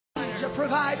He's a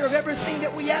provider of everything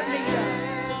that we have need of.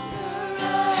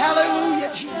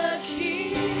 Hallelujah, Jesus.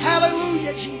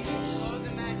 Hallelujah, Jesus.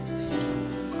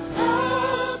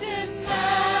 Clothed in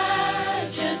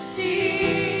majesty,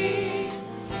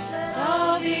 let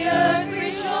all the earth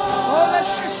rejoice. Oh,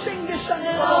 let's just sing this unto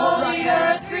the Lord right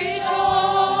now. Let all the earth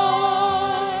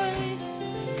rejoice.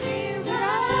 He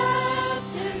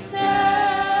wraps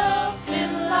himself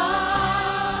in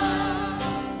light,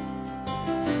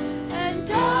 and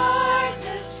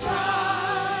darkness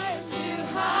tries to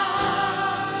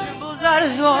hide. Trembles at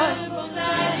his voice. Trembles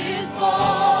at his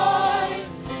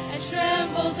voice, and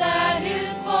trembles at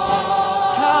his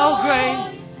voice. How great,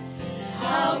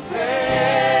 how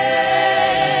great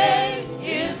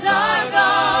is our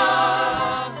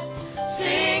God.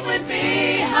 Sing with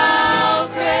me, how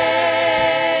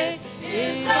great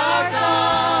is our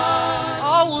God.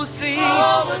 all will see.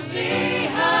 All will see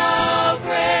how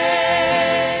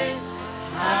great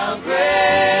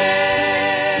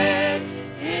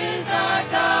is our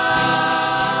God.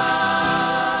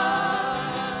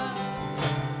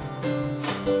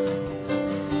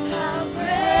 How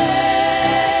great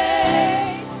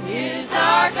is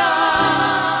our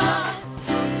God.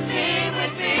 Sing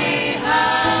with me,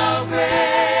 how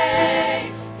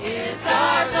great is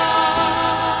our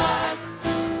God.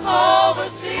 All will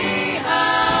see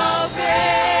how great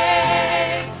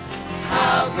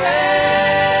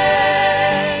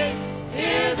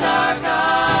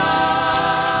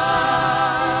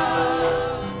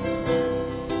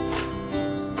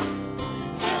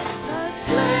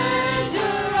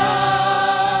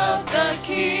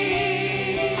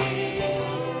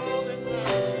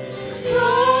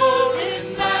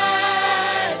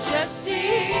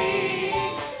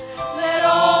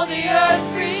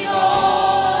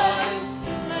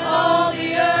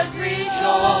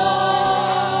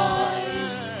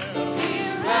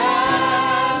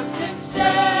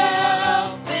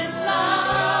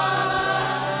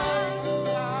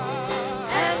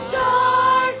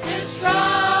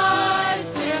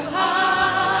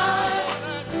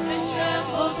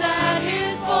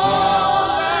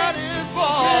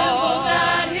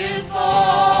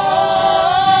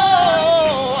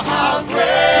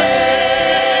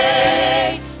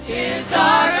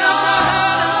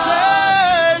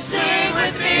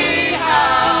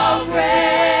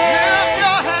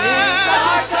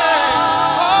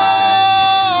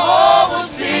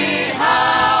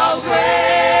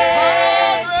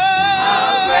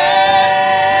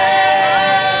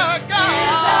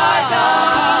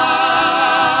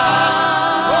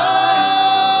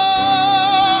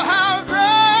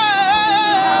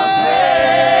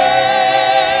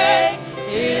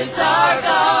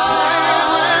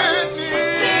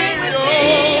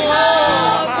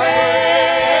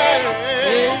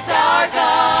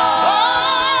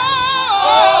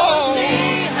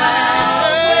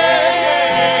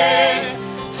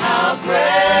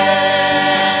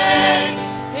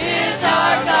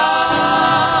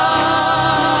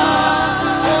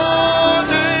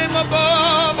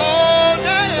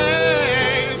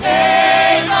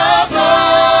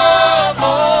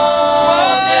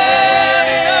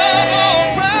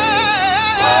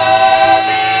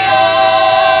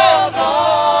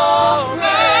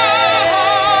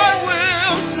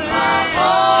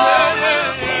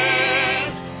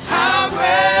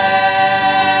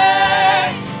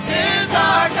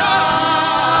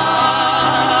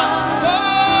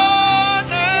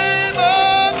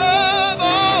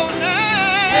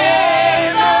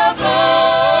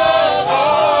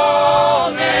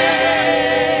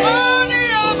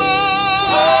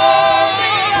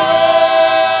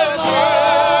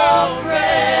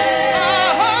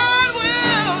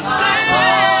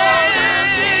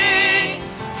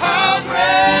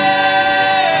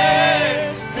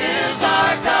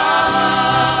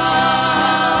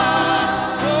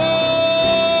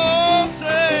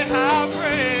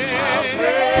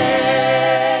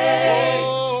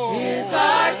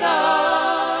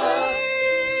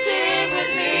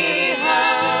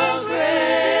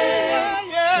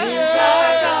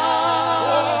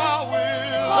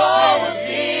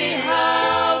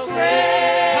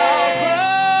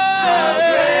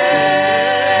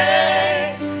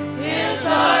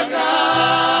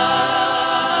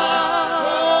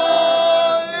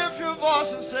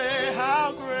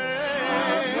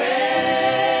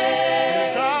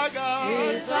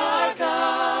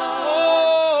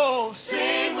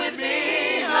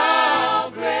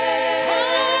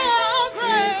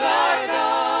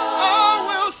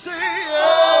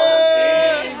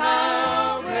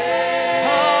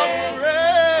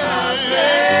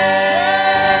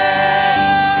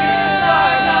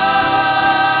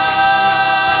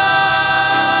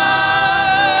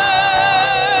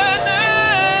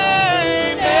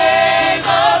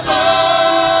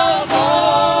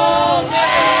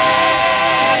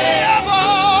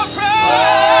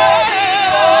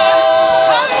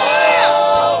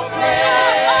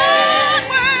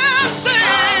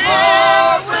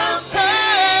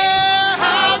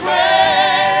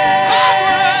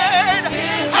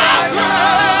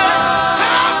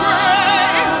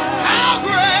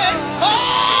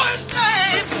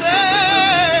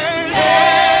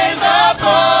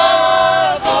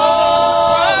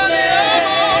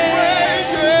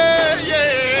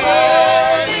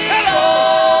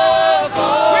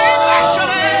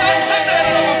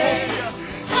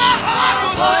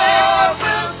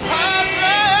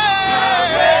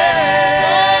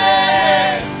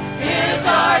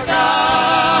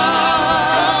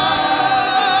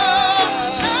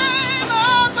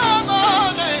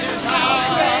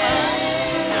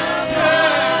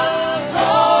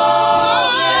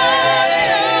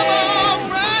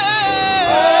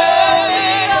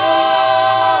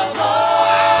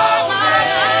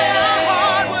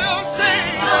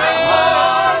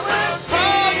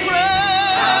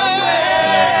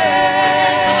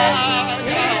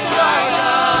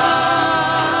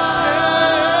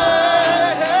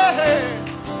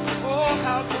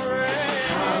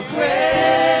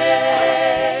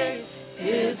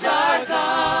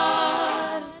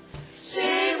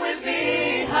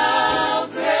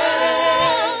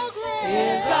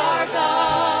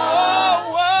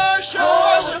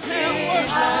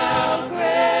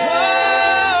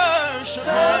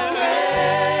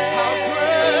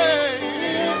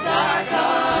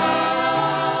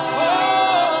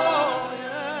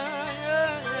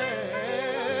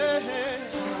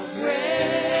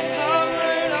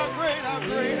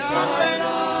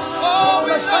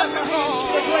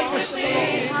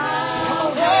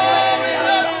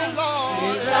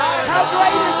How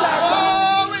great is our God?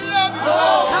 Oh, we love you,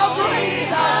 Lord. How great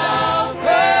is our God?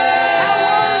 How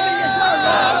worthy is our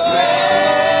God?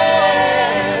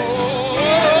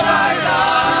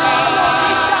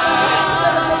 He's got a name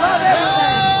that is above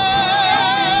everything.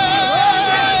 Oh,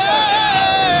 yes,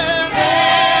 sir.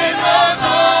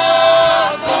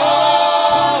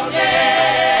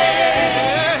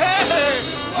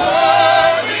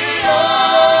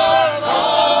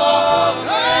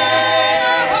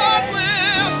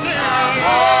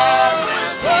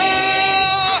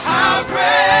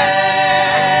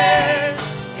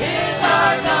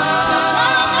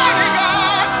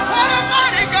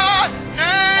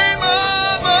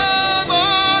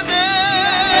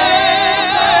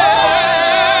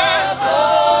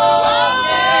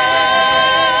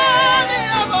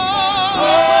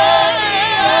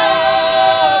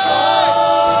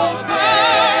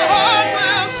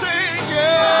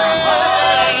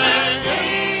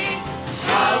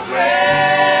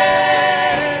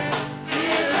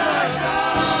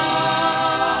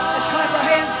 Let's clap our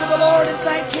hands to the Lord and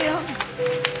thank Him.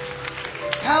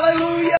 Hallelujah.